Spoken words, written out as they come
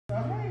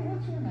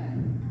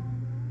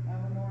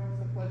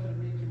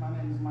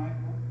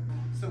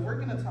we're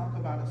going to talk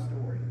about a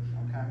story,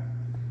 okay?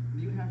 Do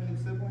you have any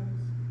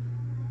siblings?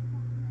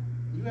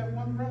 You have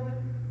one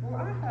brother? Well,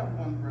 I have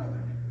one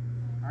brother.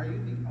 Are you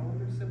the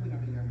older sibling or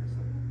the younger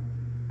sibling?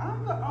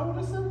 I'm the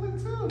older sibling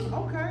too.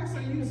 Okay, so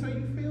you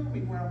feel me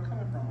where I'm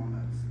coming from on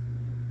this.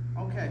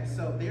 Okay,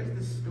 so there's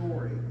this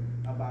story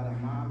about a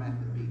mom at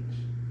the beach,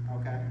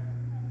 okay?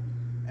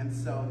 And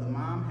so the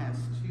mom has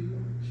 2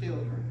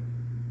 children.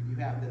 You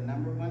have the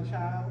number 1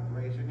 child,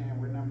 raise your hand,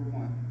 we're number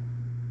 1.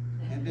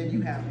 And then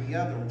you have the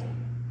other one,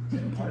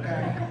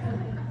 okay?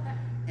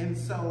 And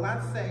so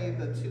let's say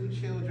the 2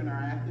 children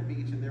are at the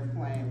beach and they're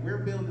playing. We're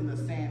building the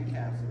sand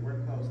castle. We're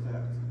close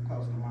to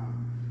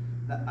mom.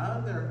 The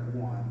other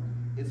one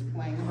is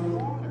playing in the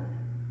water.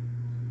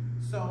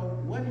 So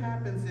what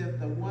happens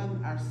if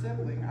our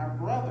sibling, our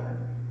brother,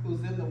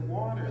 who's in the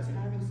water is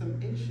having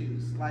some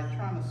issues, like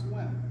trying to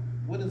swim?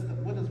 What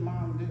does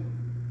mom do?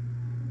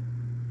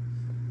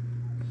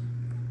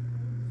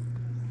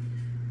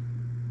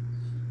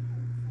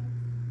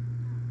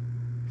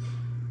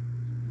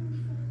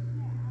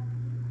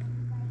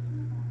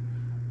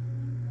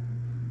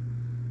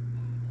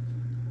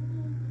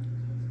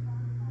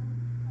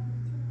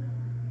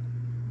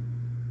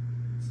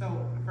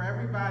 So for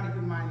everybody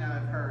who might not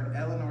have heard,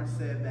 Eleanor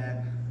said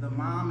that the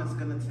mom is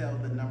going to tell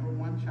the number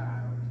 1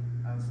 child,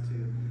 us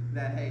 2,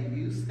 that, hey,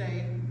 you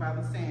stay by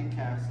the sand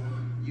castle,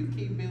 you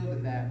keep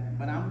building that,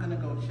 but I'm going to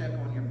go check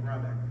on your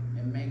brother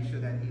and make sure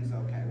that he's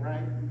okay,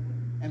 right?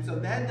 And so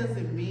that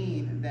doesn't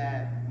mean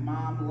that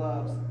mom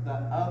loves the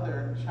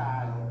other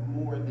child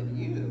more than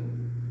you,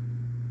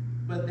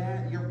 but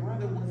that your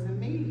brother was in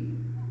need.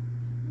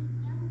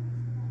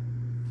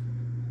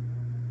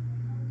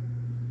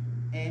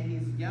 And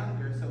he's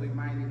younger, so he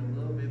might need a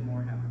little bit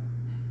more help.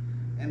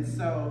 And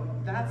so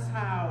that's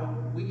how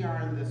we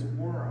are in this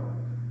world.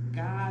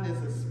 God is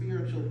a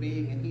spiritual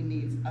being, and he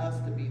needs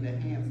us to be the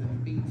hands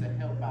and feet to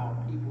help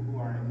out people who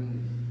are in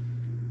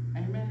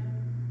need. Amen?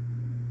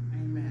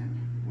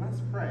 Amen.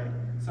 Let's pray.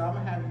 So I'm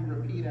going to have you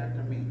repeat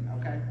after me,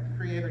 okay?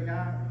 Creator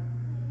God,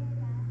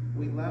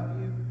 we love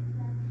you.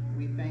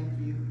 We thank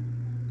you.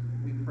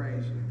 We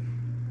praise you.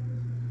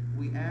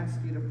 We ask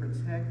you to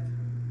protect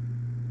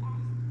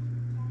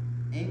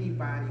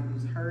anybody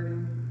who's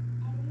hurting,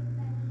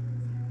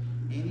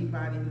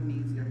 anybody who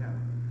needs your help.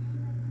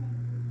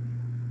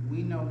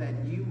 We know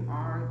that you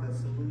are the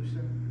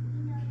solution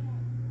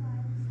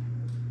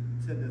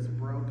to this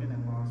broken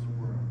and lost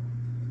world.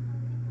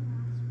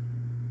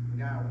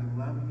 God, we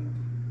love you.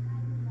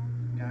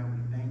 God,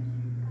 we thank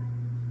you.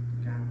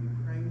 God, we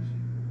praise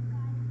you.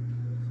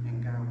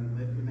 And God, we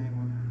lift your name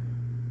on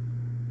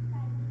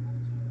high.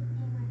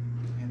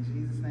 In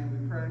Jesus' name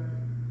we pray.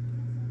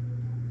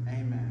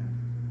 Amen.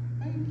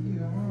 Thank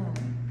you.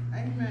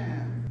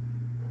 Amen.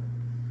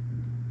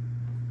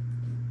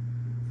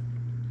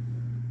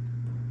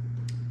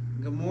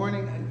 Good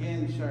morning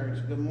again, church.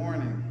 Good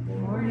morning. Good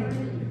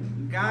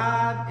morning.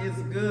 God is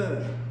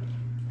good.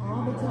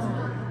 All the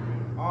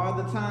time. All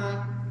the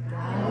time.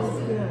 God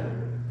is good.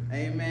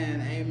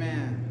 Amen.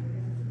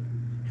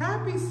 Amen.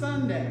 Happy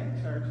Sunday,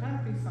 church.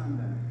 Happy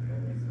Sunday.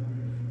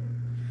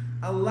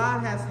 A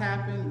lot has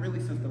happened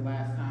really since the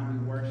last time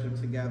we worshiped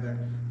together.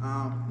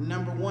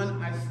 Number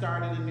 1, I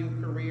started a new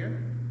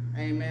career.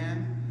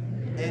 Amen.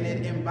 And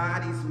it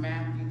embodies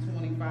Matthew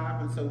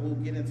 25, and so we'll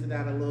get into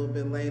that a little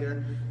bit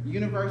later.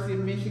 University of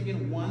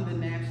Michigan won the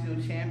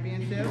national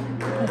championship.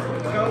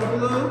 Go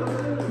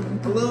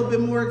Blue. A little bit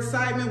more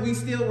excitement.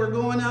 We're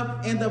going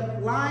up, and the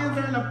Lions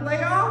are in the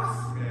playoffs.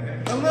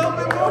 A little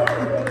bit more.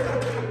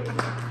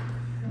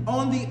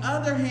 On the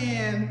other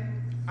hand,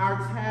 our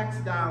tax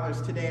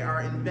dollars today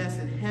are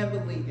invested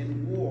heavily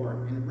in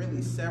war, and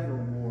really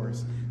several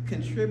wars,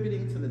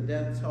 contributing to the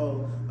death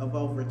toll of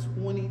over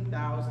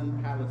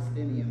 20,000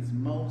 Palestinians,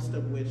 most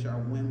of which are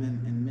women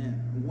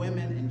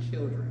and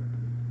children.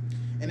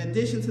 In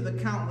addition to the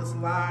countless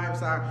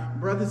lives our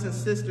brothers and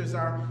sisters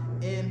are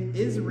in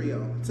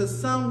Israel, to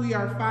some we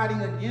are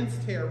fighting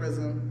against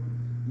terrorism,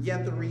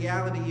 yet the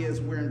reality is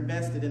we're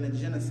invested in a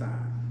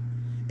genocide.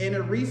 In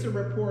a recent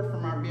report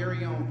from our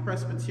very own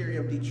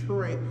Presbyterian of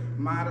Detroit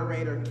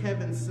moderator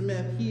Kevin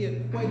Smith, he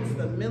equates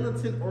the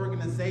militant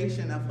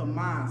organization of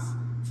Hamas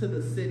to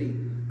the city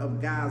of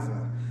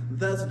Gaza,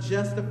 thus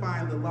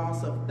justifying the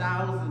loss of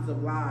thousands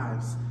of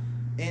lives.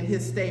 In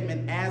his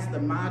statement as the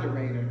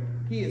moderator,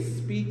 he is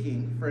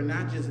speaking for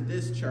not just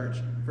this church,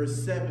 for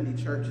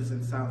 70 churches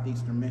in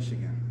southeastern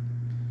Michigan.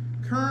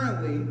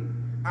 Currently,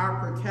 our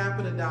per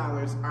capita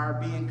dollars are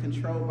being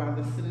controlled by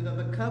the Synod of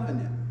the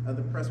Covenant of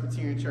the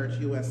Presbyterian Church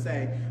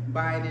USA,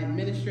 by an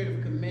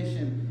administrative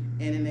commission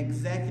and an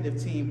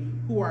executive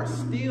team who are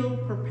still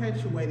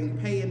perpetuating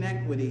pay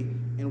inequity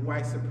and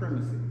white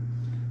supremacy.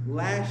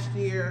 Last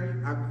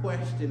year, I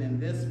questioned in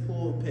this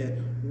pulpit,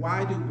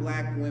 why do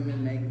black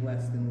women make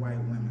less than white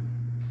women?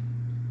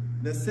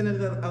 The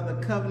Synod of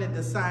the Covenant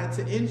decided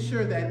to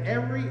ensure that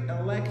every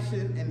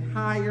election and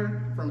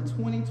hire from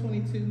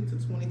 2022 to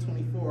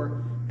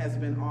 2024 has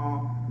been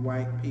all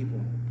white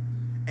people.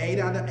 8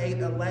 out of 8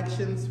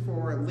 elections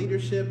for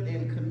leadership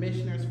and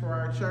commissioners for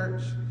our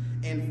church,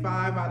 and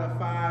 5 out of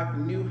 5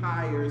 new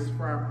hires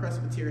for our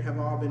presbytery have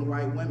all been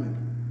white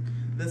women.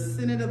 The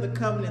Synod of the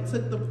Covenant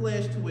took the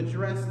pledge to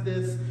address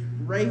this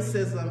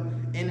racism,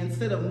 and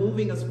instead of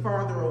moving us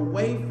farther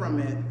away from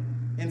it,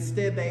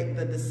 instead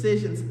the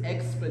decisions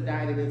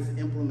expedited its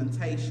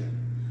implementation.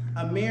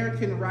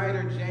 American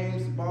writer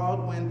James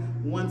Baldwin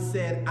once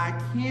said, "I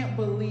can't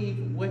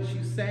believe what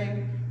you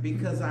say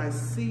because I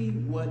see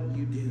what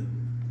you do."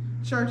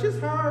 Church, it's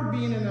hard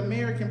being an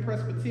American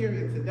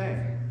Presbyterian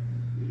today.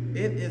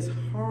 It is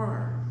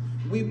hard.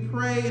 We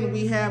pray and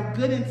we have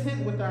good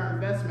intent with our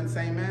investments,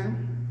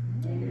 amen?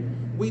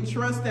 We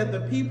trust that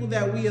the people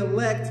that we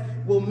elect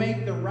will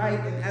make the right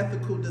and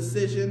ethical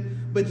decision,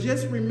 but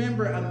just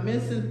remember, a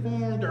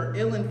misinformed or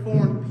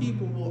ill-informed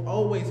people will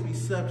always be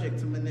subject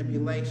to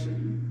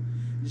manipulation.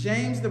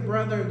 James, the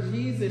brother of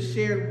Jesus,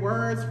 shared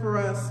words for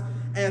us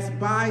as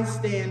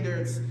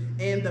bystanders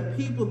and the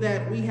people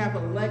that we have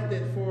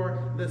elected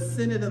for the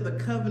Synod of the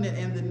Covenant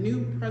and the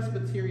new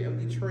Presbytery of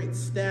Detroit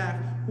staff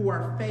who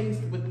are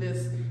faced with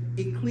this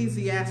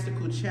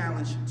ecclesiastical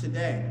challenge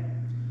today.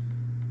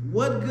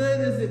 What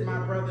good is it, my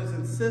brothers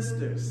and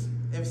sisters,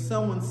 if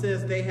someone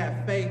says they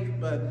have faith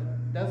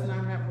but does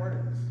not have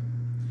works?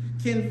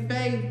 Can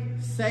faith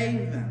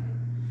save them?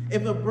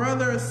 If a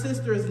brother or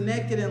sister is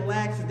naked and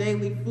lacks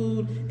daily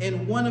food,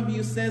 and one of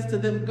you says to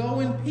them,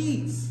 "Go in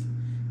peace,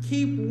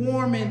 keep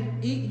warm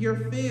and eat your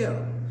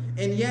fill,"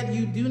 and yet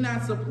you do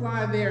not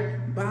supply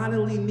their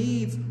bodily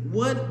needs,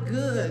 what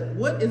good?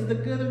 What is the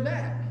good of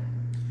that?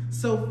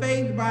 So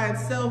faith by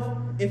itself,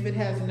 if it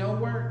has no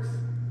works,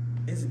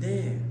 is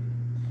dead.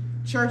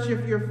 Church,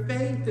 if your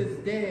faith is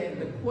dead,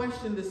 the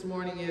question this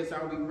morning is,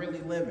 are we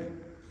really living?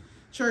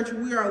 Church,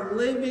 we are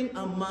living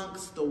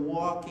amongst the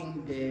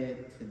walking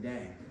dead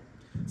today.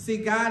 See,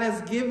 God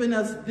has given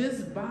us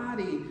this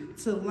body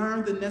to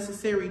learn the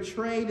necessary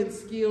trade and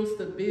skills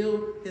to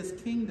build his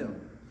kingdom.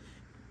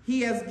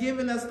 He has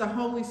given us the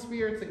Holy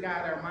Spirit to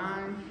guide our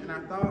mind and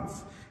our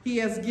thoughts. He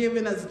has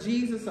given us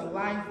Jesus, a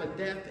life, a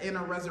death, and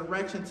a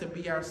resurrection to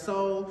be our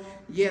soul.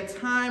 Yet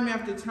time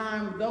after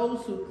time,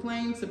 those who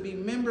claim to be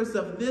members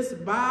of this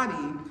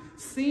body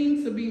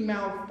seem to be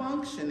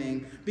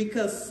malfunctioning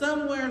because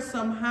somewhere,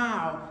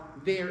 somehow,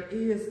 there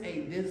is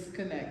a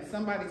disconnect.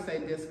 Somebody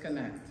say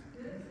disconnect.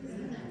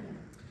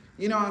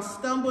 You know, I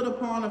stumbled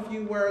upon a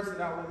few words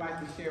that I would like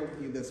to share with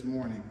you this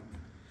morning.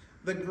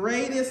 The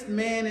greatest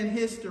man in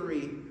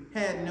history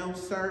had no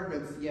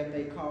servants, yet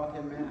they called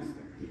him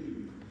master.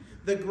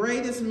 The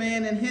greatest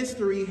man in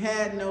history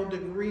had no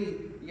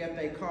degree, yet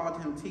they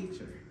called him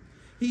teacher.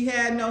 He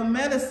had no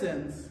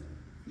medicines,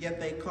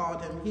 yet they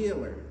called him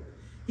healer.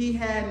 He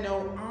had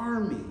no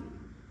army,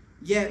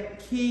 yet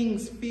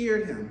kings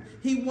feared him.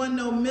 He won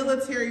no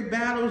military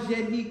battles,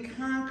 yet he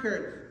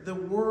conquered the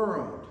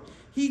world.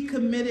 He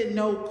committed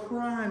no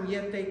crime,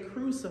 yet they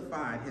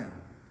crucified him.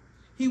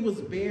 He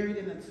was buried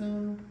in a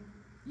tomb,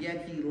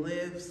 yet he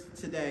lives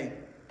today.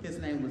 His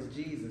name was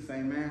Jesus,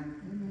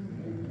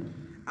 amen?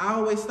 I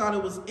always thought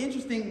it was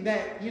interesting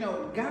that,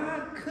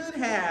 God could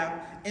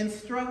have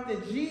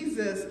instructed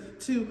Jesus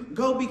to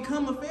go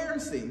become a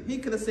Pharisee. He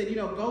could have said,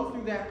 go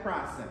through that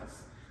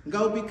process.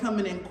 Go become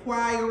an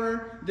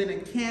inquirer, then a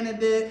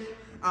candidate,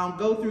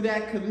 go through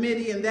that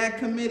committee, and that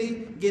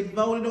committee get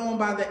voted on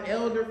by the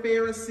elder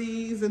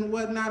Pharisees and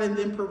whatnot, and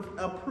then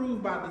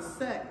approved by the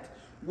sect,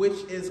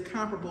 which is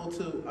comparable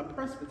to a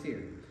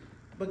presbytery.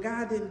 But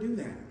God didn't do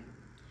that.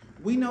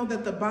 We know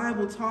that the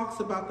Bible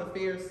talks about the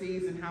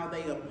Pharisees and how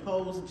they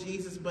opposed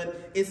Jesus,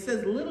 but it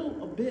says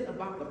a bit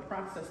about the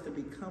process to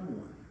become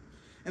one.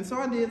 And so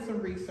I did some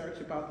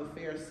research about the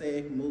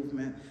Pharisaic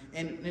movement.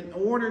 And in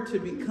order to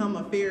become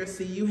a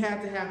Pharisee, you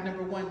had to have,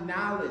 number one,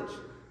 knowledge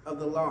of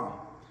the law.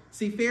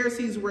 See,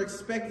 Pharisees were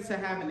expected to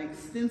have an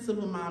extensive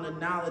amount of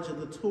knowledge of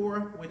the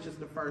Torah, which is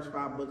the first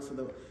 5 books of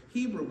the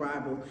Hebrew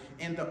Bible,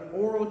 and the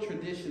oral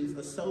traditions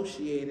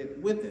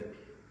associated with it.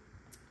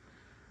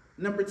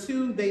 Number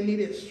 2, they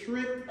needed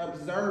strict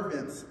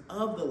observance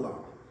of the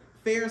law.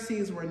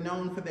 Pharisees were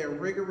known for their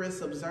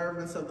rigorous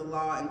observance of the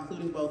law,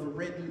 including both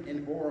written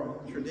and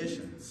oral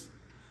traditions.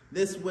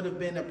 This would have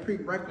been a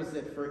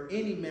prerequisite for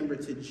any member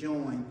to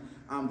join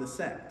the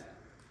sect.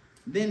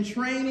 Then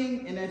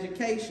training and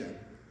education.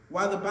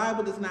 While the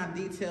Bible does not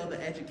detail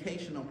the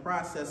educational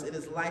process, it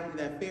is likely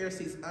that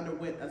Pharisees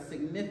underwent a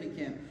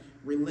significant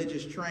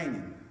religious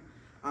training.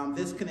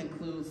 This can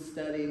include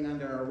studying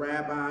under a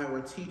rabbi or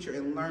teacher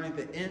and learning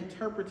the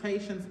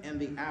interpretations and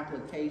the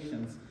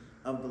applications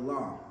of the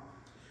law.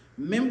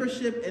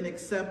 Membership and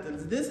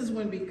acceptance. This is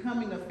when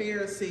becoming a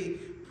Pharisee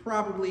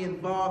probably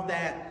involved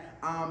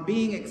that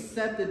being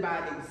accepted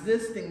by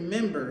existing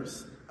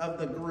members of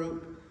the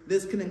group.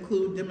 This can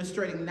include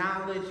demonstrating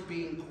knowledge,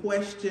 being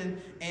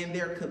questioned, and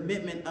their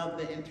commitment of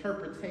the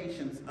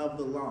interpretations of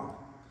the law.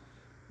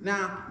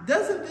 Now,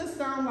 doesn't this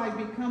sound like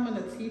becoming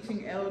a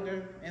teaching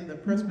elder in the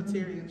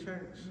Presbyterian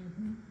church?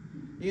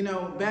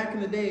 Back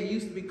in the day, it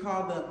used to be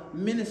called the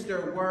minister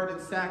of word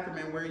and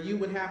sacrament, where you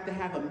would have to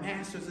have a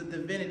master's of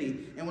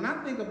divinity. And when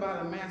I think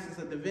about a master's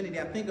of divinity,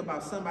 I think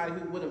about somebody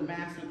who would have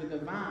mastered the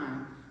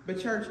divine. But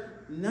church,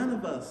 none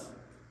of us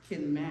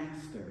can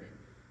master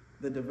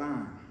the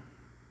divine.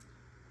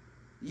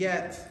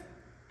 Yet,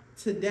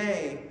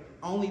 today,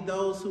 only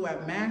those who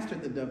have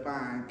mastered the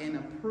divine and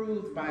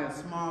approved by a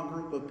small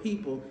group of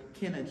people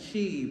can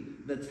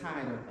achieve the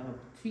title of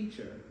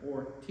teacher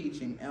or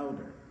teaching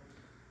elder.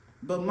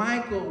 But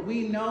Michael,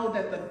 we know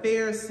that the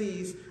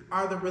Pharisees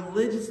are the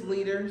religious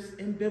leaders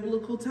in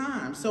biblical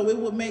times. So it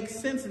would make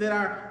sense that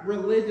our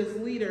religious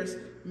leaders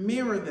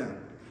mirror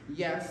them.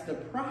 Yes, the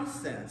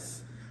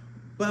process.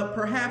 But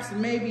perhaps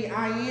maybe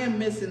I am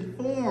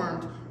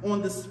misinformed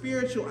on the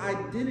spiritual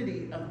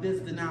identity of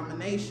this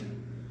denomination.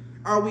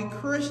 Are we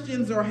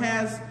Christians, or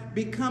has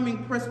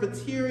becoming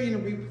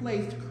Presbyterian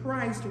replaced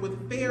Christ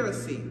with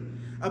Pharisee?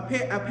 A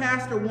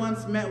pastor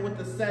once met with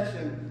a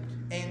session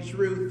and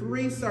drew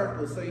 3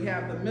 circles. So you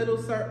have the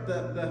middle circle,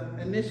 the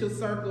initial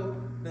circle,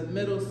 the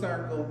middle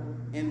circle,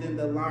 and then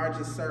the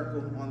largest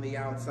circle on the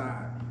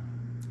outside.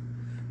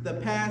 The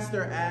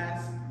pastor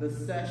asked the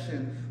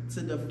session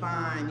to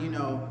define,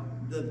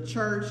 the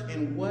church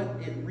and what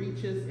it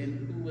reaches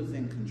and who is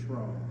in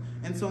control.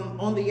 And so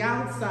on the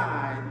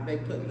outside, they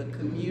put the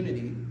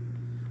community.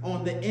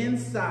 On the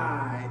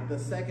inside, the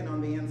second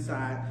on the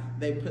inside,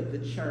 they put the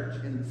church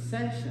and the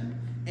session.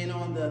 And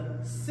on the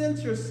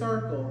center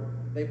circle,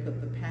 they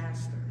put the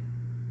pastor.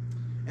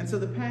 And so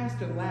the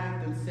pastor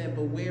laughed and said,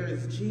 but where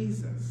is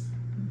Jesus?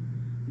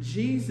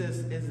 Jesus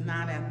is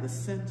not at the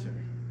center.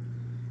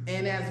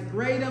 And as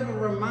great of a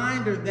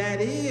reminder that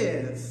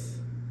is,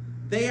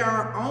 they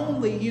are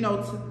only,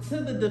 to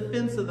the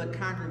defense of the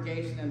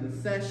congregation and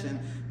the session,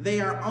 they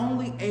are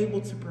only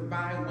able to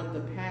provide what the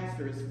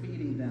pastor is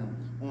feeding them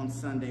on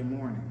Sunday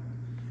morning.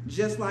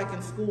 Just like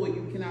in school,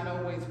 you cannot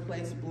always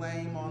place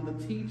blame on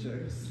the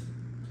teachers.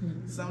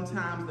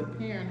 Sometimes the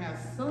parent has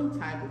some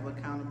type of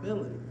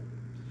accountability.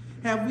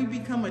 Have we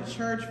become a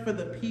church for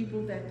the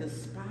people that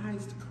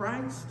despised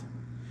Christ?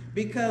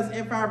 Because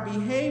if our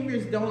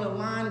behaviors don't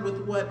align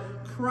with what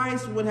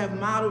Christ would have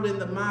modeled in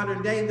the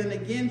modern day, then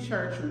again,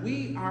 church,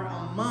 we are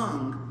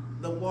among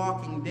the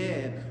walking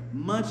dead,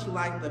 much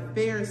like the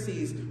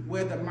Pharisees,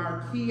 where the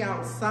marquee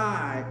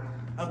outside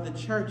of the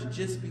church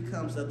just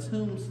becomes a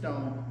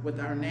tombstone with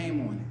our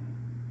name on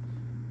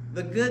it.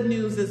 The good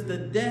news is the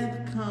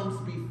death comes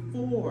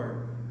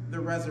before the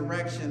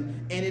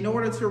resurrection, and in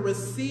order to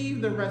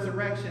receive the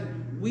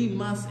resurrection, we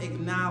must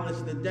acknowledge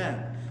the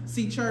death.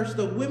 See, church,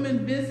 the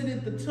women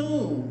visited the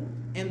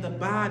tomb and the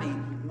body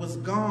was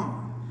gone.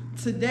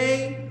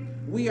 Today,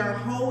 we are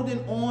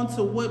holding on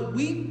to what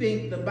we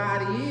think the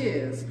body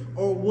is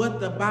or what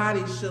the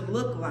body should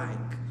look like.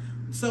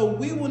 So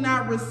we will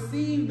not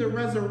receive the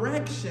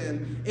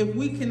resurrection if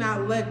we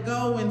cannot let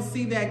go and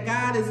see that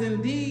God is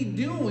indeed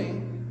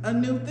doing a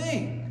new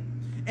thing.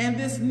 And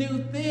this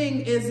new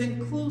thing is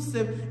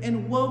inclusive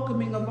and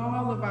welcoming of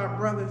all of our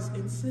brothers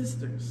and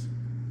sisters.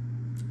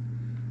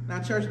 Now,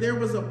 church, there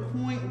was a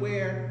point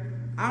where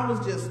I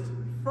was just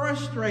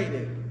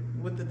frustrated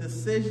with the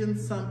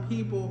decisions some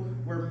people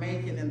were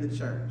making in the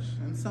church.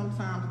 And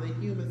sometimes the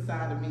human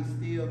side of me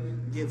still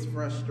gets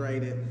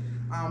frustrated.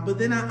 But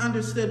then I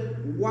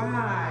understood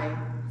why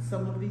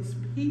some of these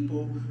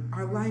people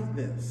are like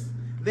this.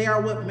 They are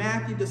what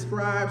Matthew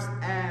describes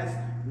as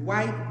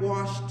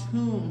whitewashed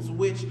tombs,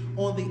 which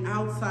on the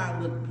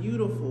outside look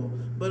beautiful,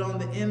 but on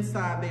the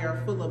inside they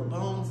are full of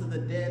bones of the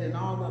dead and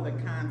all other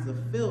kinds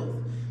of filth.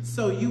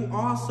 So you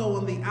also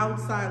on the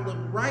outside look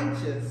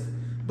righteous,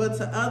 but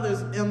to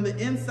others on the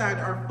inside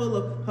are full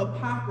of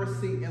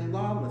hypocrisy and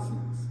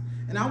lawlessness.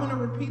 And I want to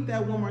repeat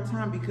that one more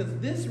time, because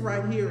this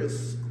right here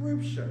is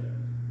scripture.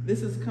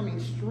 This is coming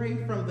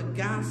straight from the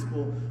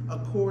gospel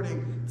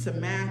according to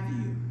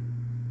Matthew,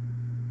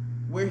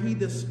 where he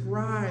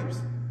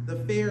describes the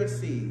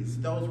Pharisees,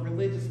 those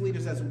religious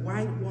leaders, as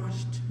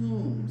whitewashed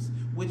tombs,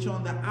 which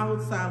on the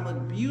outside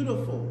look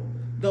beautiful,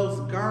 those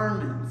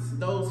garments,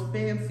 those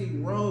fancy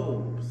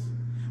robes,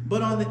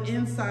 but on the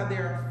inside they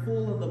are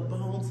full of the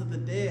bones of the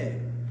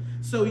dead.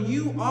 So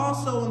you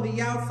also on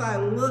the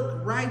outside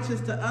look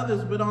righteous to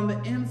others, but on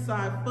the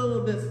inside full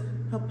of this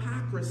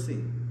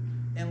hypocrisy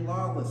and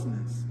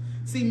lawlessness.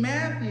 See,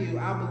 Matthew,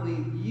 I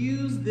believe,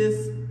 used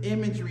this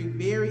imagery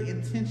very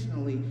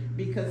intentionally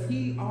because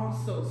he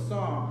also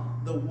saw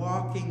the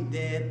walking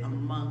dead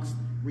amongst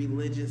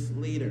religious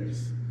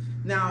leaders.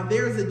 Now,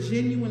 there's a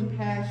genuine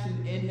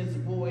passion in his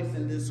voice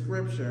in this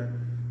scripture,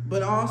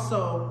 but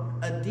also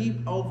a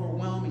deep,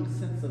 overwhelming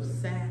sense of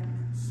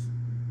sadness.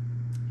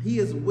 He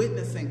is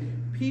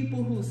witnessing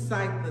people who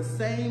cite the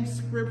same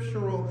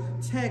scriptural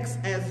text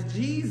as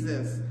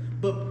Jesus,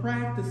 but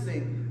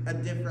practicing a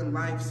different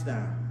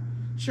lifestyle.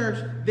 Church,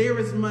 there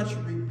is much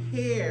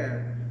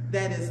repair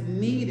that is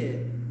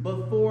needed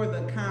before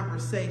the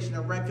conversation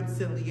of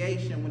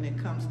reconciliation when it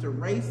comes to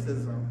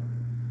racism.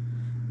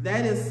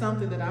 That is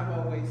something that I've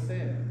always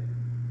said.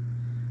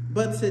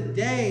 But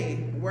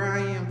today, where I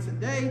am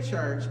today,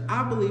 church,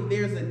 I believe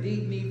there's a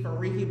deep need for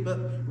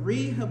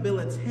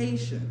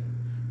rehabilitation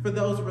for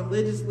those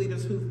religious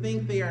leaders who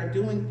think they are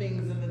doing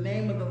things in the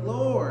name of the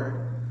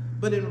Lord,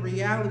 but in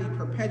reality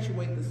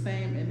perpetuate the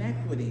same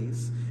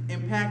inequities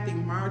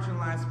impacting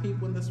marginalized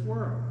people in this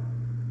world.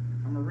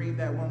 I I'm going to read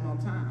that one more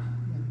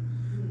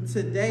time.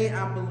 Today,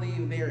 I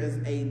believe there is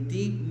a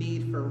deep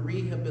need for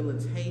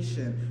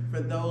rehabilitation for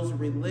those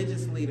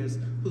religious leaders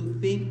who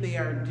think they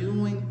are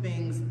doing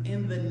things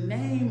in the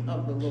name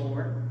of the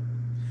Lord,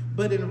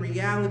 but in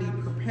reality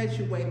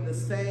perpetuate the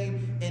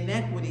same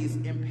inequities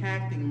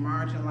impacting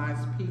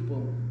marginalized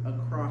people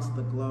across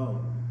the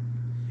globe.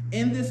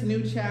 In this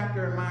new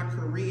chapter in my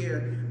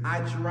career,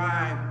 I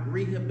drive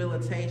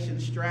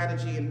rehabilitation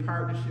strategy in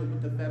partnership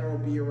with the Federal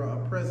Bureau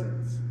of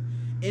Prisons.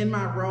 In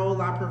my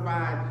role, I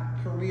provide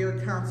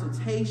career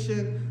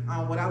consultation,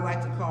 what I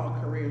like to call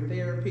career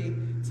therapy,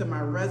 to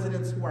my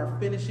residents who are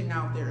finishing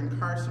out their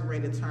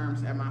incarcerated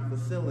terms at my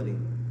facility.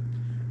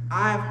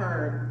 I've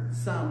heard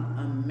some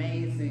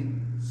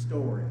amazing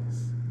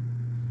stories.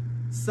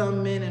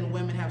 Some men and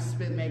women have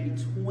spent maybe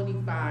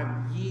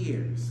 25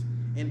 years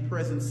in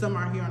prison. Some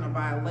are here on a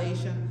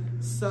violation.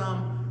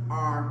 Some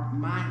are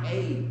my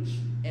age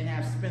and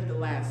have spent the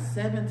last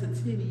 7 to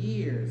 10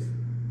 years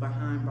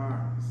behind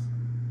bars.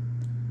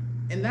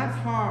 And that's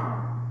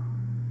hard.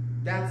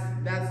 It's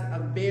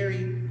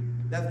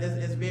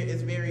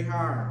very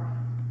hard.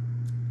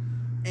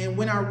 And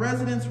when our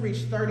residents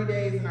reach 30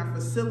 days in our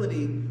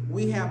facility,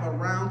 we have a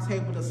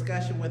roundtable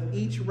discussion with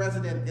each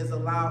resident is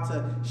allowed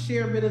to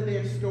share a bit of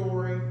their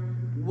story,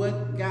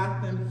 what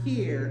got them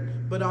here,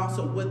 but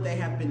also what they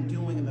have been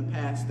doing in the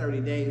past 30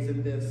 days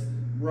in this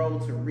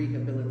road to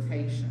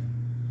rehabilitation.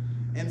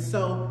 And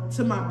so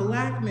to my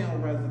black male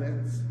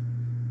residents,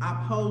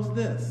 I pose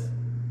this.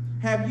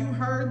 Have you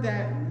heard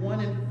that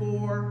 1 in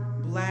 4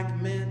 black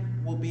men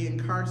will be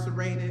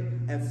incarcerated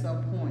at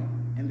some point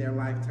in their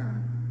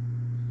lifetime?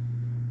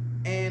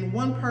 And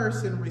one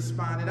person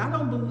responded, I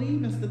don't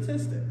believe in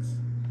statistics.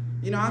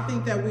 You know, I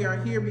think that we are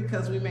here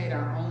because we made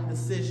our own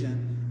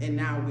decision and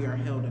now we are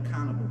held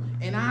accountable.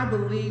 And I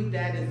believe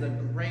that is a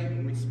great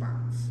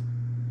response.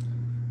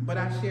 But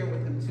I share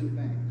with him 2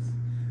 things.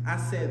 I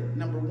said,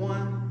 number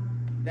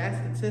 1, that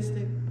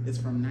statistic is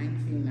from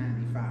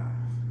 1995.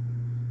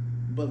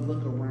 But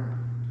look around.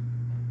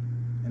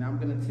 And I'm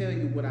going to tell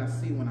you what I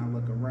see when I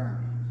look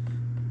around.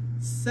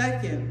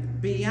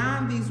 Second,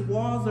 beyond these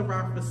walls of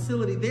our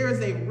facility, there is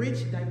a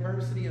rich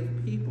diversity of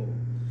people.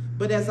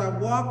 But as I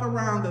walk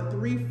around the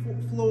 3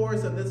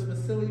 floors of this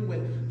facility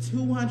with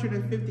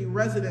 250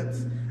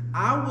 residents,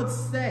 I would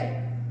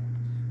say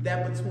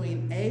that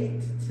between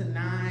 8 to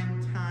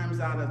 9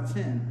 times out of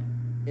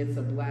 10, it's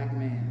a black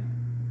man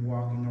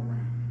walking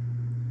around.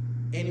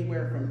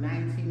 Anywhere from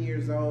 19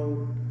 years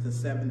old to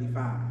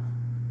 75.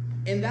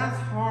 And that's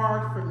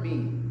hard for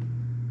me.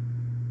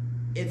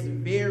 It's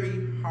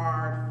very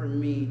hard for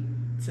me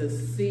to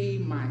see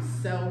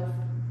myself,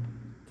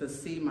 to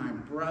see my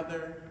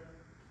brother,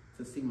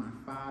 to see my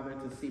father,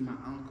 to see my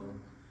uncle,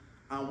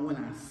 when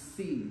I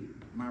see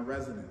my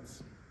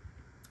residents.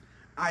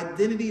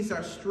 Identities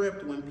are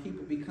stripped when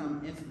people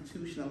become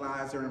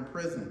institutionalized or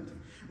imprisoned,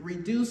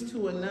 reduced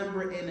to a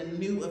number and a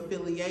new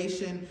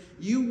affiliation.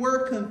 You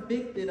were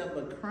convicted of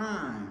a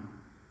crime.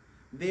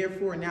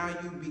 Therefore, now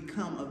you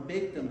become a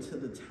victim to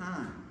the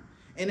time.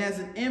 And as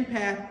an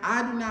empath,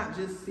 I do not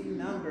just see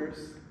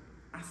numbers,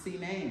 I see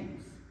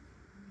names.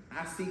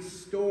 I see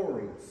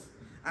stories.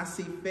 I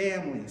see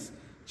families.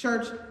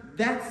 Church,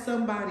 that's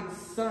somebody's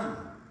son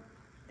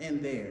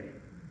in there.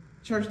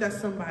 Church, that's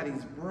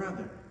somebody's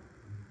brother,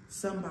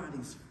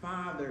 somebody's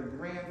father,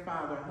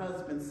 grandfather,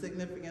 husband,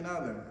 significant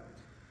other.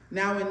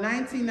 Now, in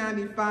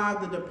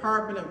 1995, the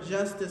Department of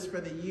Justice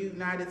for the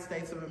United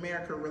States of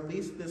America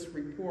released this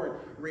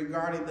report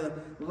regarding the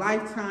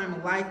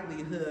lifetime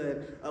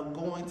likelihood of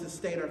going to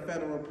state or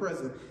federal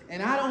prison.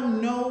 And I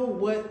don't know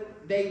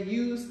what they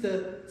used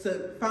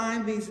to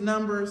find these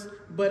numbers,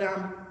 but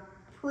I'm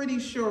pretty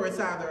sure it's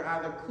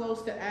either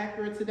close to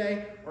accurate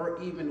today or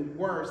even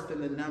worse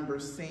than the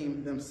numbers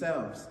seem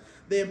themselves.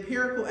 The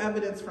empirical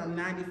evidence from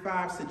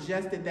 95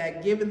 suggested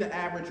that given the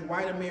average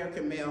white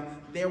American male,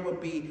 there would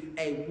be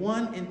a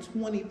 1 in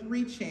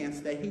 23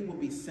 chance that he would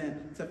be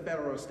sent to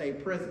federal or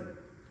state prison.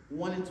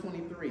 1 in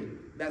 23.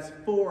 That's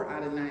 4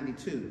 out of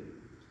 92.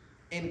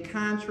 In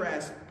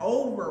contrast,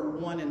 over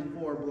 1 in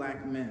 4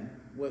 black men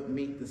would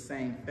meet the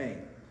same fate.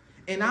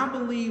 And I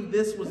believe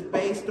this was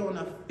based on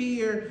a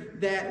fear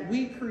that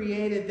we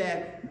created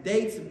that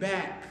dates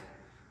back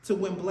to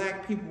when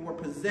black people were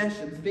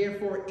possessions.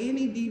 Therefore,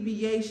 any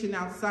deviation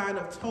outside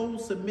of total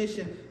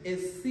submission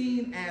is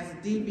seen as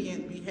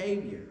deviant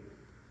behavior.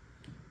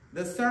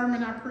 The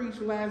sermon I preached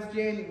last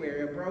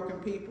January, of broken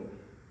people,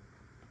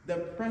 the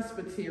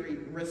presbytery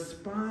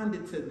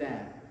responded to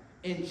that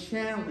and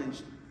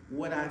challenged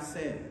what I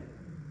said.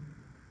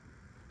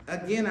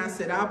 Again, I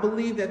said, I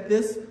believe that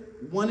this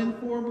 1 in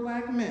 4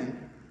 black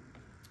men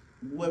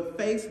would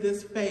face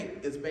this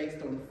fate is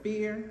based on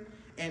fear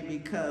and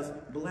because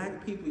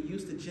black people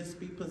used to just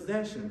be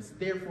possessions.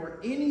 Therefore,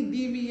 any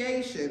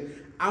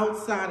deviation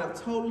outside of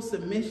total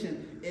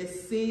submission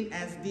is seen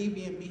as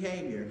deviant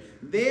behavior.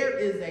 There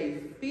is a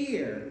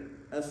fear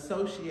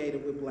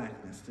associated with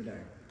blackness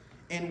today.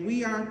 And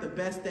we aren't the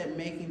best at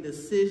making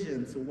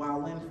decisions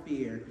while in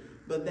fear,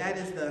 but that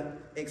is the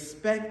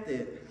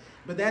expected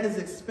But that is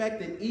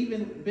expected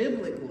even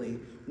biblically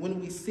when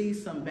we see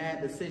some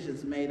bad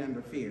decisions made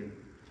under fear.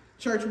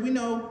 Church, we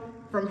know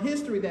from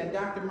history that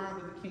Dr. Martin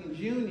Luther King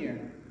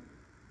Jr.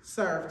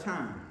 served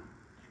time,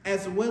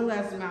 as well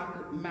as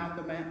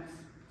Malcolm X,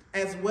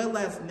 as well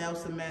as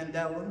Nelson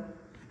Mandela,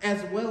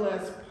 as well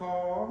as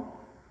Paul.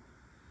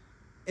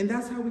 And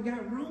that's how we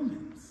got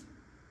Romans.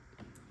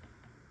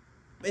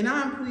 And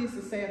I'm pleased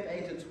to say at the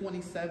age of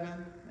 27,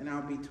 and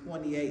I'll be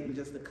 28 in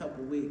just a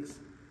couple weeks,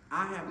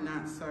 I have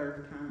not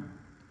served time.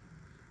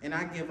 And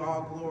I give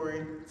all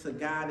glory to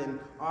God and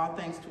all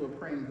thanks to a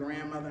praying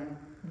grandmother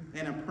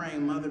and a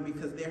praying mother,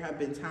 because there have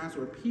been times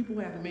where people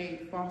have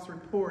made false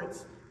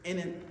reports in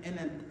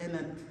an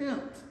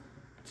attempt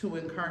to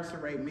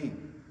incarcerate me.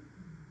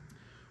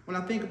 When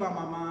I think about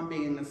my mom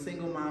being a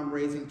single mom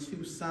raising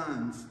 2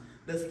 sons,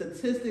 the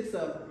statistics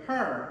of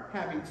her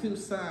having 2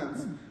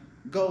 sons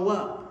go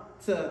up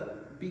to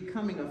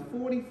becoming a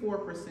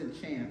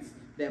 44% chance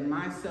that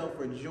myself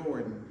or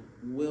Jordan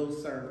will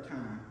serve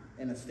time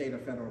in a state or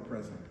federal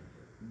prison.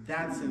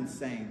 That's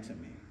insane to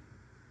me.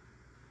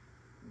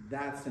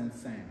 That's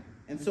insane.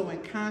 And so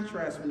in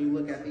contrast, when you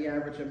look at the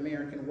average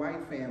American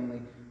white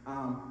family,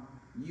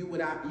 you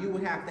would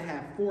have to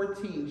have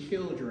 14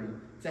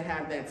 children to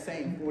have that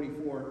same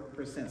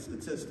 44%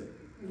 statistic.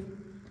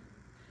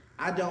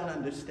 I don't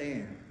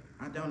understand.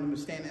 I don't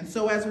understand. And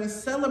so as we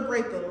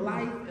celebrate the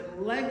life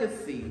and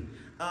legacy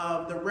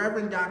of the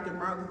Reverend Dr.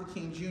 Martin Luther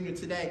King Jr.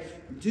 today,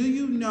 do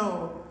you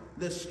know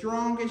the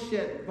strongest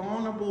yet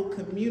vulnerable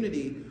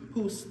community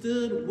who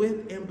stood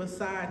with and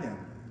beside him?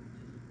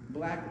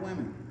 Black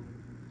women.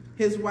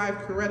 His wife,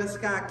 Coretta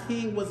Scott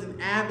King, was an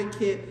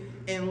advocate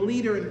and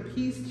leader and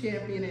peace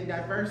champion in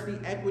diversity,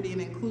 equity,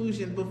 and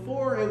inclusion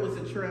before it was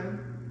a trend,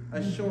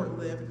 a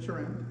short-lived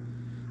trend.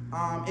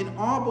 And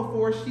all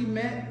before she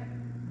met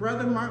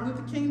Brother Martin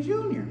Luther King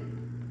Jr.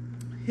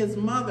 His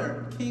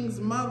mother, King's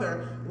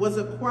mother, was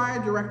a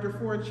choir director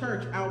for a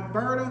church,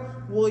 Alberta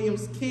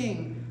Williams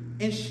King,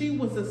 and she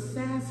was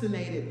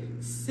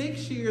assassinated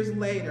 6 years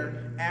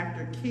later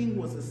after King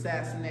was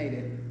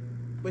assassinated,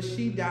 but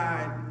she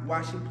died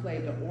while she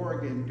played the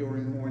organ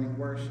during morning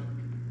worship.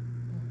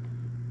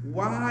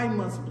 Why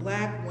must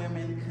black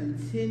women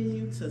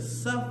continue to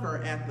suffer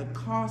at the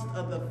cost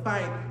of the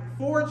fight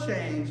for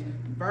change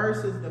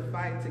versus the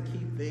fight to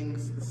keep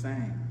things the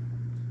same?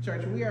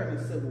 Church, we are in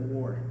a civil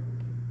war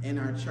in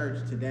our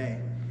church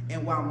today.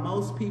 And while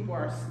most people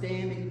are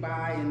standing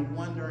by and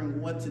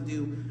wondering what to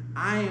do,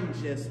 I am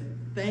just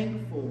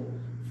thankful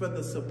for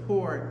the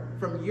support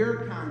from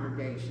your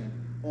congregation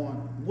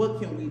on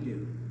what can we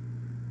do.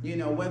 You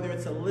know, whether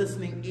it's a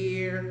listening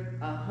ear,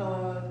 a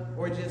hug,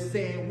 or just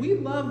saying, we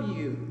love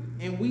you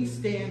and we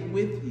stand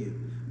with you.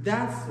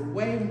 That's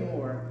way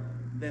more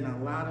than a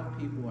lot of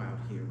people out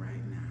here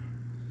right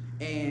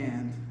now.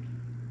 And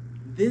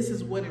this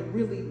is what it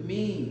really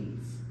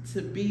means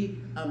to be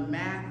a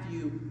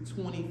Matthew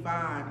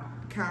 25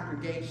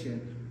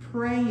 congregation,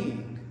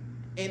 praying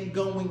and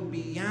going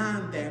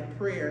beyond that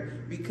prayer,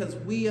 because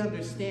we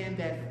understand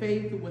that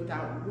faith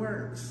without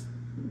works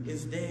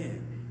is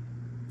dead.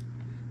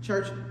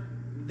 Church,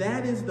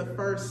 that is the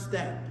first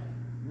step.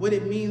 What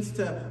it means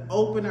to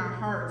open our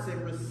hearts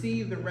and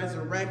receive the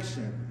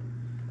resurrection.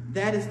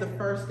 That is the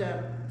first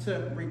step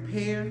to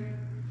repair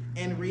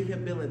and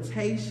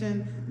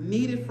rehabilitation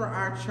needed for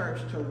our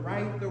church to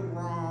right the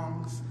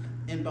wrongs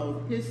in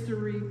both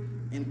history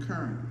and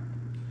current.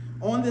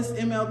 On this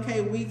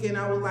MLK weekend,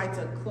 I would like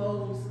to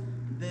close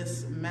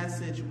this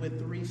message with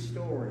 3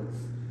 stories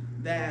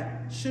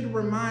that should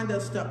remind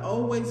us to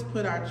always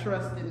put our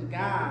trust in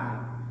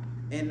God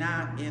and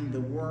not in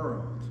the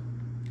world.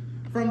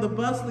 From the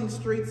bustling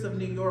streets of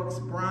New York's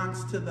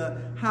Bronx to the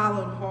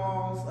hallowed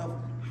halls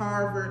of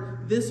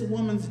Harvard, this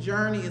woman's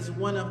journey is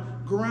one of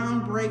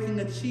groundbreaking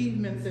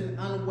achievements and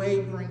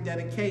unwavering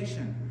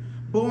dedication.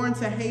 Born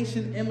to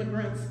Haitian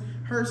immigrants,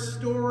 her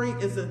story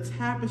is a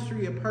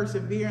tapestry of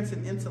perseverance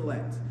and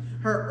intellect.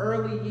 Her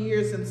early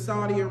years in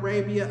Saudi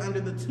Arabia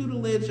under the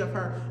tutelage of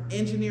her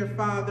engineer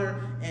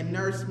father and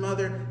nurse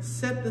mother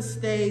set the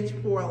stage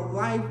for a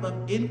life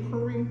of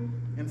inquiry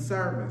and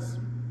service.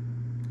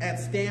 At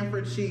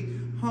Stanford, she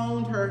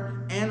honed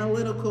her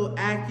analytical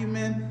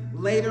acumen.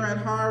 Later at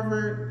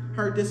Harvard,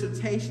 her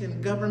dissertation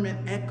in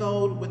government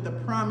echoed with the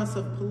promise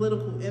of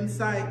political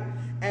insight.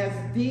 As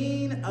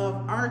Dean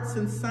of Arts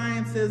and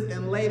Sciences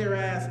and later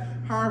as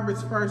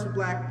Harvard's first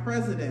black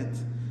president,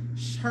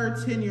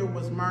 her tenure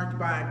was marked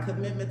by a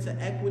commitment to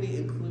equity,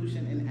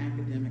 inclusion, and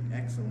academic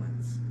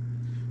excellence.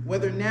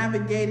 Whether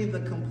navigating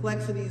the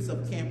complexities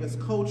of campus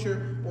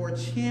culture or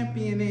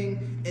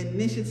championing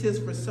initiatives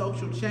for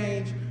social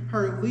change,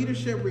 her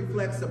leadership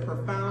reflects a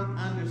profound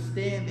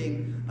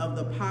understanding of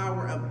the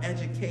power of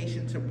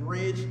education to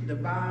bridge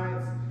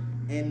divides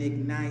and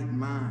ignite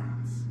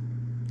minds.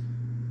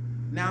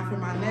 Now for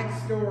my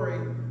next story,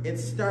 it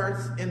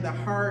starts in the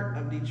heart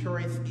of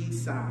Detroit's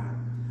East Side.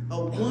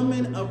 A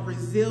woman of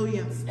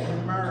resilience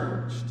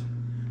emerged.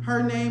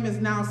 Her name is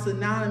now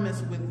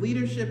synonymous with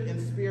leadership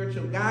and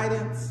spiritual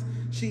guidance.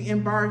 She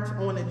embarked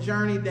on a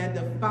journey that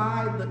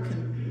defied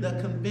the the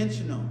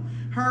conventional.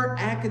 Her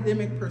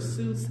academic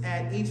pursuits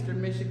at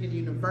Eastern Michigan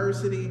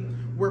University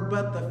were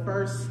but the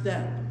first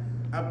step.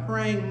 A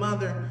praying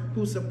mother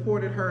who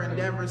supported her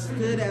endeavors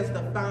stood as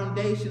the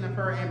foundation of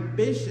her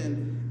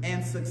ambition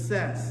and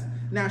success.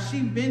 Now,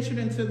 she ventured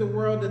into the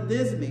world of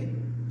Disney,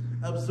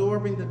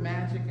 absorbing the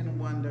magic and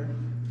wonder,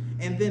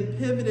 and then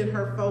pivoted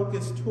her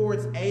focus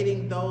towards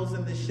aiding those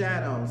in the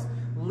shadows,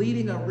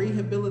 leading a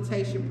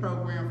rehabilitation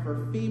program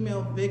for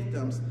female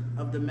victims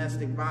of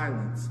domestic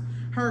violence.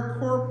 Her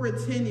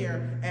corporate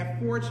tenure at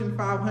Fortune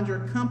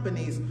 500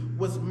 companies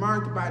was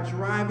marked by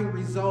driving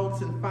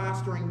results and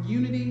fostering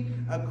unity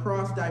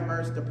across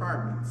diverse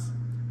departments.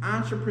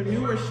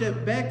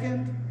 Entrepreneurship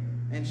beckoned,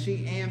 and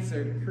she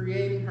answered,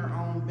 creating her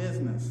own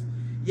business.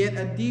 Yet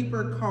a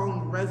deeper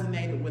calling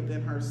resonated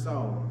within her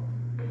soul.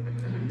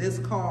 This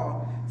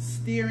call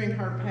steering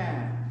her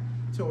path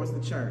towards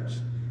the church.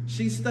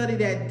 She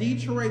studied at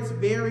Detroit's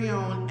very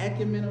own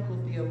Ecumenical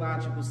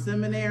Theological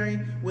Seminary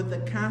with a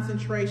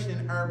concentration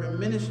in urban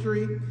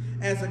ministry.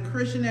 As a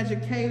Christian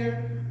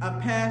educator, a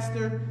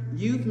pastor,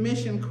 youth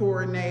mission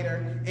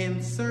coordinator,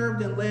 and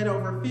served and led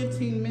over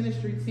 15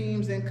 ministry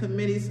teams and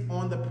committees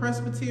on the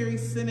Presbytery,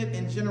 Senate,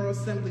 and General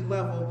Assembly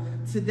level.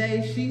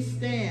 Today, she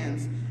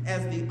stands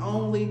as the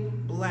only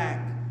black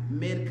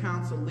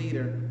mid-council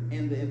leader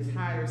in the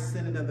entire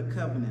Senate of the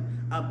Covenant,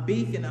 a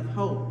beacon of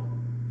hope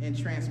and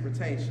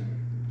transportation.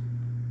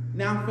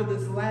 Now for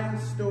this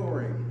last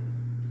story,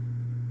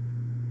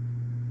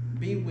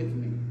 be with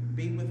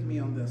me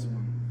on this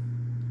one.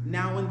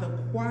 Now in the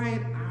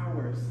quiet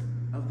hours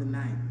of the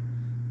night,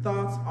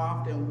 thoughts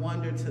often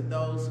wander to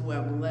those who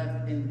have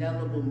left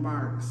indelible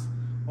marks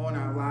on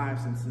our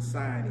lives and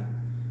society.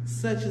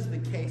 Such is the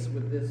case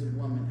with this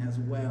woman as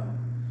well,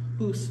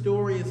 whose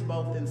story is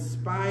both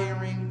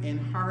inspiring and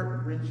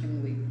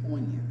heart-wrenchingly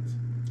poignant.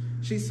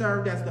 She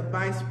served as the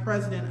vice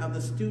president of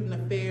the student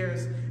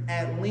affairs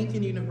at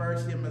Lincoln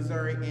University in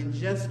Missouri and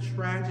just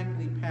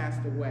tragically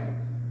passed away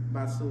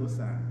by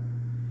suicide,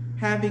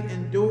 having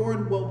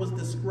endured what was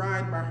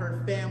described by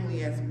her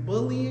family as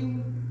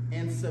bullying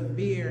and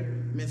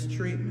severe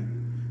mistreatment.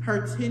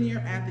 Her tenure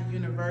at the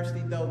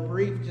university, though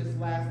brief, just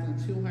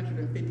lasting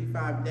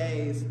 255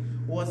 days,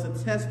 was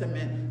a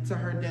testament to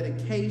her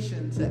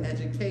dedication to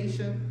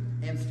education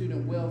and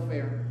student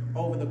welfare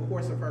over the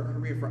course of her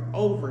career for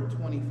over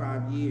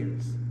 25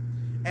 years.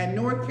 At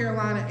North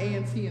Carolina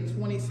A&T in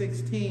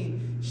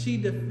 2016, she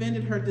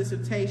defended her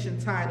dissertation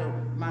titled,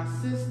 "My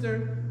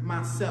Sister,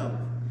 Myself,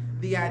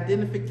 the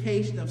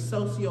Identification of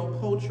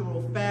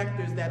Sociocultural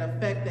Factors That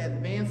Affect the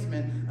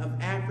Advancement of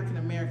African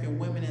American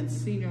Women in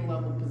Senior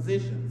Level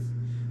Positions."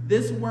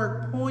 This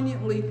work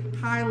poignantly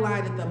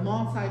highlighted the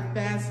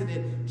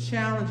multifaceted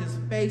challenges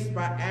faced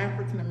by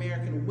African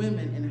American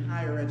women in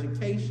higher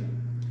education.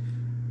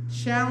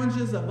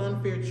 Challenges of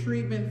unfair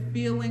treatment,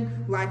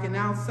 feeling like an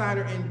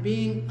outsider, and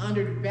being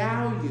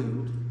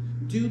undervalued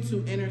due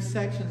to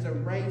intersections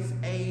of race,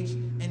 age,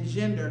 and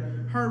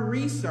gender. Her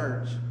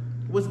research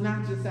was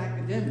not just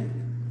academic.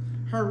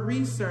 Her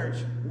research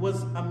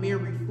was a mere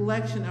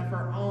reflection of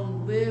her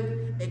own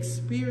lived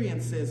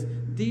experiences,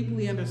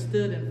 deeply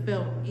understood and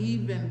felt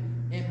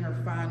even in her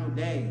final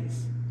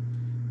days.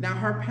 Now,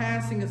 her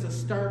passing is a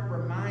stark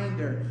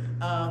reminder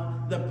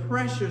of the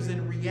pressures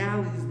and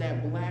realities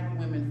that Black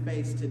women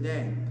face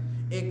today.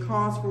 It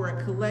calls for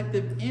a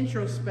collective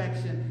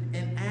introspection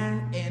and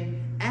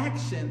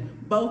action,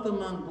 both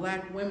among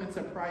Black women,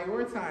 to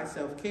prioritize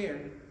self-care,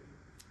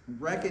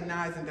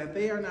 recognizing that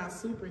they are not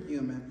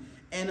superhuman,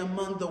 and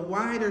among the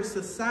wider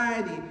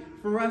society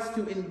for us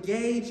to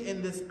engage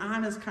in this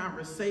honest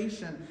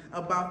conversation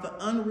about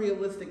the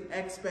unrealistic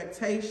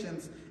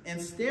expectations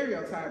and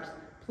stereotypes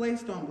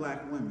placed on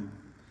Black women.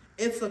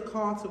 It's a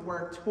call to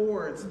work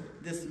towards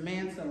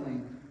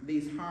dismantling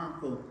these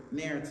harmful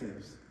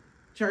narratives.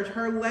 Church,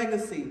 her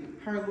legacy,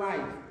 her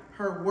life,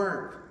 her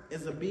work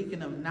is a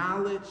beacon of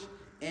knowledge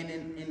and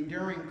an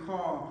enduring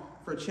call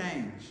for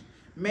change.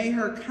 May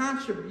her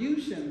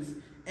contributions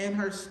and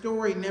her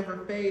story never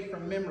fade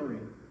from memory,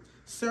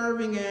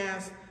 serving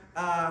as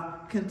a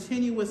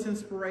continuous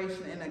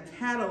inspiration and a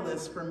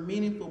catalyst for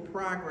meaningful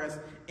progress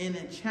in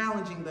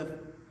challenging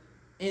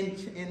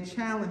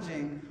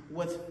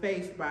what's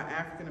faced by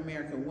African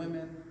American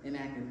women in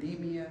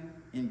academia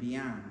and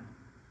beyond.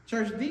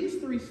 Church, these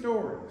three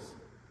stories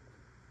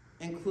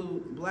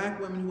include Black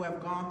women who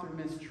have gone through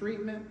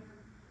mistreatment,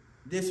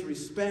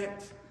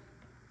 disrespect,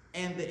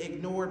 and the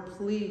ignored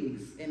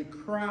pleas and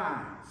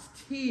cries,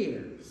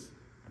 tears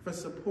for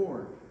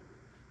support.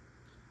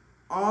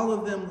 All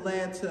of them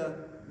led to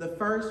the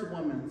first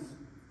woman's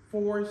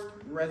forced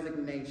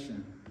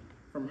resignation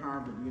from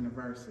Harvard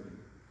University.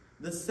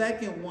 The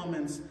second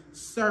woman's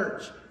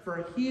search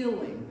for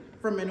healing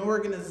from an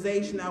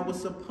organization that was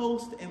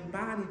supposed to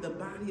embody the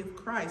body of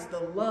Christ,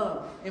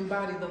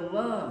 embody the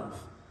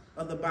love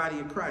of the body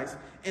of Christ.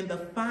 And the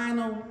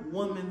final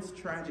woman's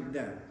tragic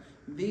death.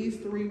 These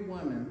three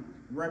women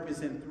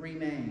represent three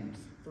names,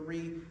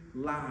 three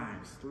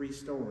lives, three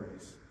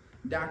stories.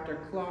 Dr.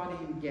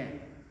 Claudine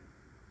Gay,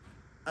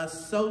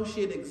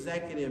 Associate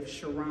Executive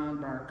Sharon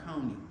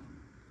Barconey,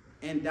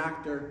 and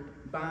Dr.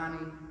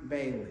 Bonnie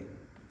Bailey.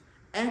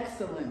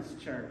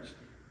 Excellence, church.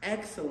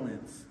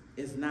 Excellence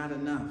is not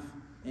enough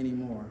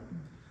anymore.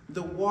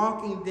 The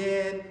Walking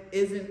Dead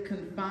isn't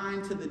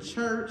confined to the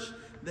church.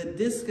 The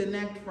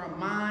disconnect from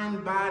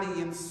mind,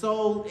 body, and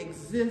soul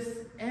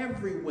exists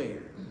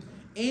everywhere.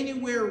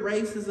 Anywhere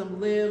racism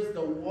lives,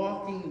 the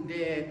Walking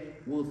Dead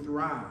will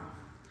thrive.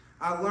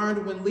 I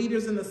learned when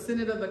leaders in the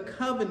Synod of the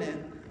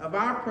Covenant of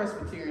our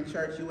Presbyterian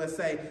Church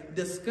USA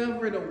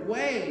discovered a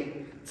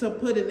way to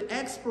put an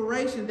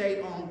expiration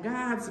date on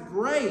God's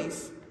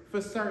grace for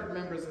certain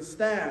members of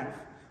staff,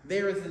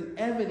 there is an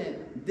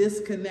evident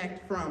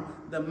disconnect from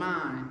the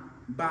mind,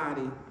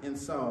 body, and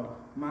soul.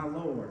 My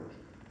Lord.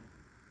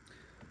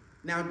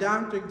 Now,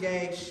 Dr.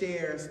 Gay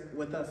shares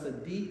with us a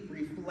deep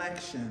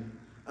reflection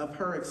of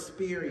her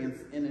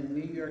experience in a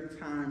New York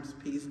Times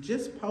piece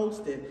just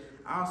posted,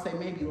 I'll say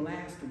maybe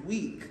last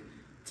week,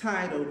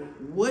 titled,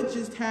 "What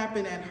Just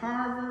Happened at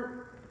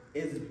Harvard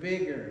is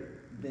Bigger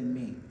Than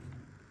Me."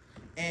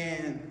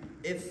 And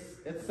it's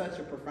such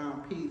a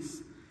profound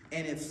piece,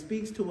 and it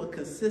speaks to a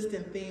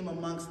consistent theme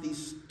amongst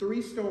these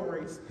three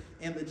stories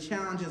and the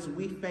challenges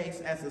we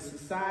face as a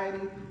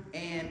society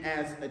and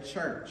as a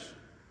church.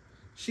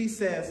 She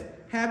says,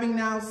 having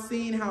now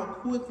seen how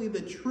quickly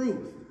the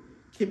truth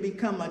can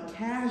become a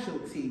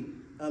casualty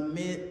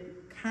amid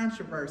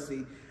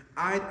controversy,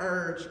 I'd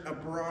urge a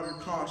broader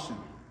caution.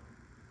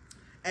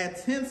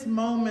 At tense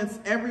moments,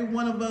 every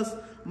one of us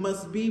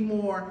must be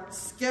more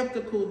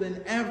skeptical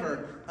than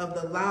ever of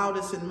the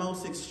loudest and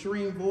most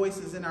extreme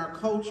voices in our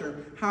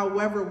culture,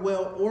 however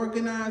well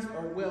organized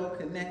or well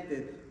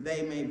connected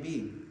they may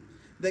be.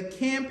 The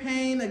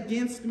campaign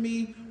against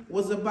me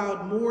was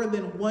about more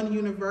than one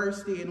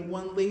university and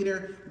one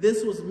leader.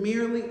 This was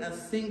merely a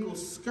single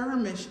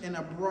skirmish in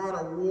a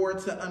broader war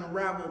to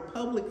unravel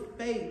public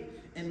faith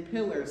and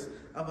pillars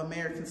of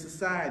American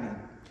society.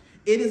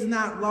 It is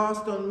not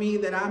lost on me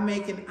that I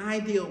make an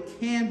ideal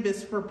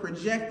canvas for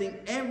projecting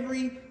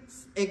every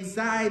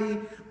anxiety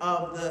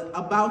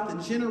about the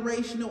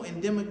generational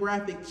and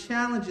demographic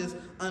challenges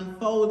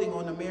unfolding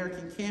on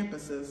American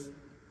campuses.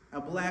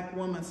 A Black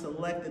woman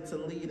selected to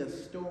lead a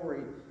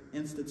storied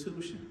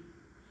institution.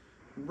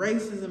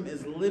 Racism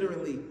is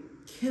literally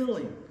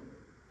killing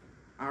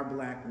our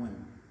Black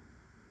women,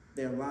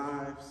 their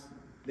lives,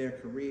 their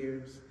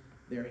careers,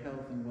 their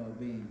health and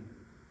well-being.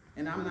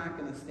 And I'm not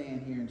going to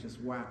stand here and just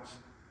watch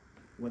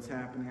what's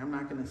happening. I'm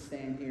not going to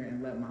stand here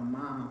and let my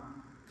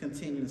mom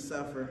continue to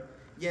suffer.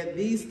 Yet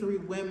these three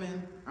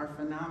women are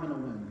phenomenal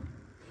women.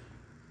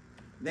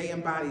 They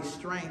embody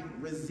strength,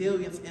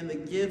 resilience, and the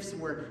gifts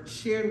were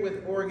shared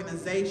with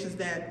organizations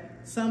that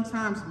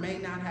sometimes may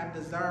not have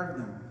deserved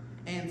them.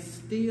 And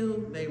still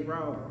they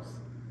rose.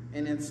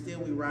 And then still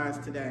we rise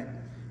today.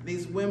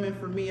 These women,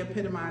 for me,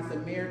 epitomize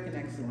American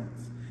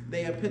excellence.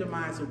 They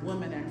epitomize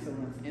woman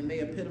excellence, and they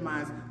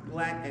epitomize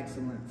Black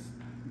excellence.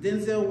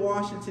 Denzel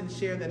Washington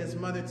shared that his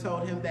mother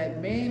told him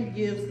that man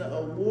gives the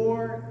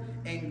award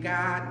and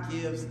God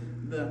gives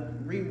the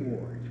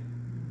reward.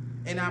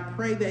 And I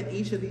pray that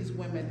each of these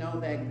women know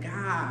that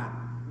God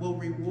will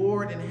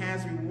reward and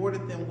has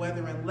rewarded them,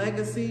 whether in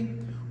legacy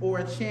or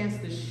a chance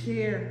to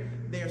share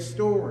their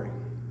story.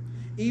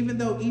 Even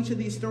though each of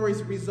these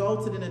stories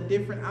resulted in a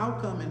different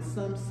outcome and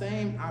some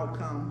same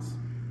outcomes,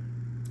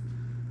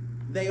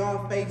 they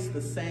all face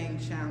the same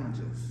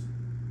challenges.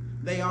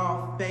 They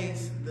all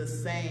face the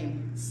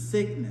same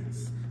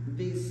sickness.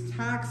 These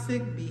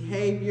toxic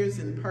behaviors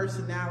and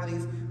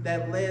personalities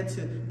that led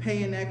to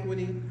pay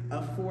inequity,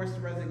 a forced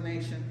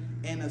resignation,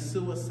 and a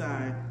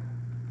suicide,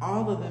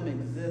 all of them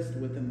exist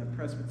within the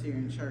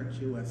Presbyterian Church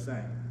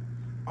USA.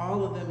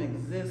 All of them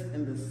exist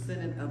in the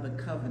Synod of the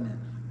Covenant.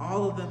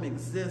 All of them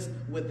exist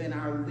within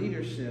our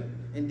leadership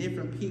and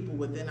different people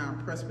within our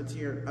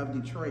Presbyterian of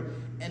Detroit.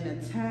 An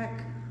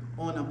attack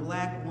on a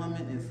Black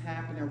woman is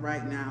happening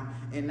right now,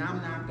 and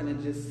I'm not going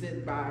to just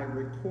sit by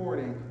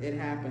recording it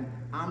happen.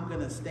 I'm going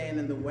to stand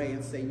in the way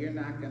and say, you're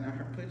not going to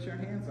put your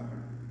hands on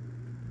her.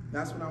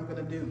 That's what I'm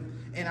going to do.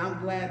 And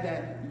I'm glad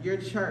that your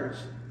church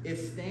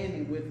is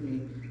standing with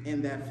me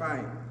in that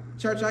fight.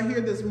 Church, I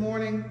hear this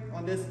morning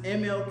on this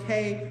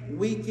MLK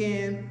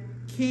weekend,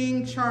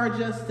 King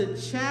charged us to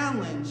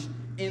challenge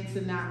and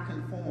to not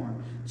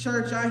conform.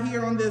 Church, I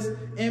hear on this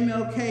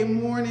MLK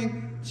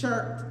morning,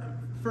 church,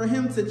 for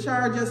him to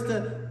charge us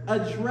to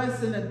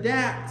address and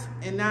adapt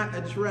and not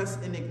address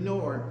and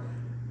ignore.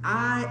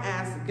 I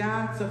ask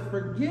God to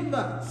forgive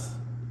us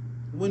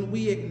when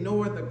we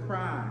ignore the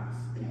cries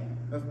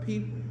of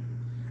people.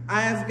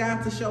 I ask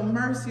God to show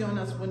mercy on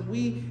us when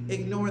we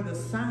ignore the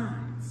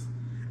signs.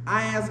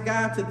 I ask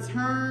God to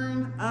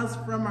turn us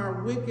from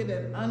our wicked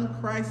and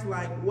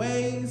unchristlike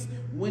ways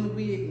when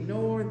we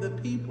ignore the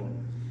people.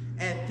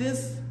 At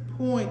this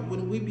point,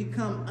 when we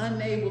become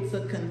unable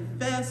to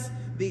confess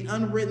the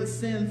unwritten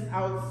sins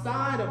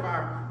outside of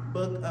our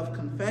book of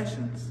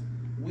confessions,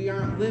 we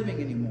aren't living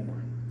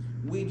anymore.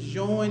 We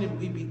join and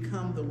we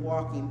become the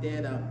walking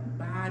dead, a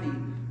body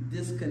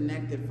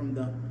disconnected from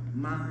the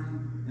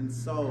mind and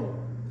soul.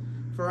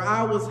 For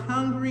I was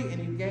hungry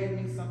and you gave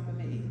me something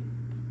to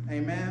eat.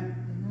 Amen.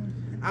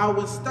 I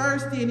was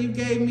thirsty and you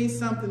gave me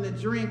something to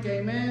drink.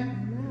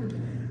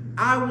 Amen.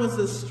 I was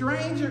a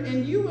stranger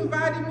and you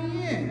invited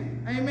me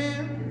in.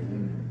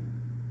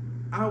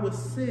 Amen. I was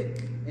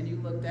sick and you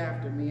looked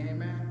after me.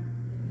 Amen.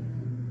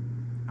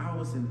 I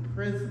was in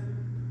prison.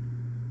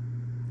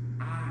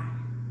 I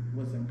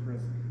was in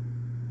prison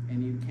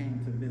and you came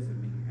to visit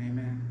me.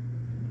 Amen.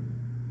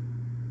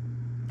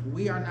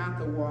 We are not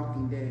the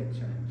Walking Dead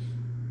church.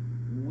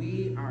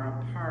 We are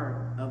a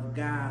part of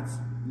God's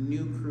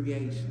new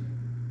creation.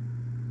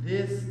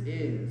 This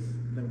is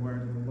the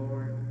word of the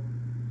Lord.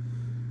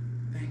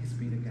 Thanks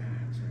be to God,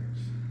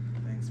 church.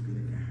 Thanks be to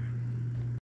God.